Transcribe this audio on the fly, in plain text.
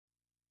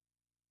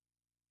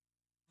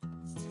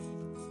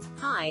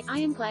Hi, I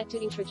am glad to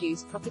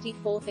introduce property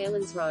 4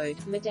 Fairlands Road,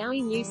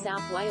 Medowie, New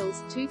South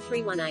Wales,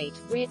 2318.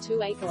 Rare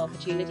 2-acre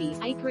opportunity.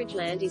 Acreage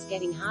land is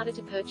getting harder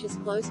to purchase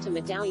close to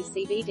Medowie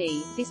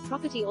CBD. This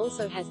property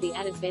also has the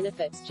added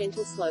benefits: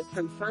 gentle slope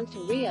from front to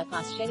rear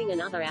plus shedding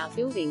and other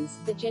outbuildings,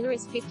 the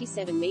generous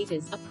 57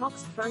 meters approx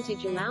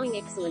frontage allowing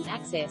excellent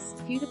access.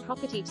 View the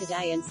property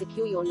today and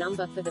secure your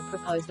number for the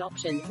proposed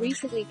option.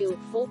 Recently built,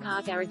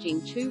 4-car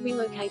garaging, 2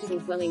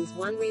 relocatable dwellings,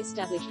 1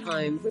 re-established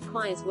home,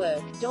 requires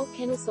work. Dog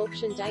kennels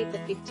auction date the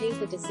 15th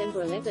of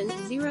December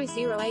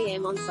 11:00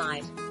 a.m. on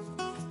site.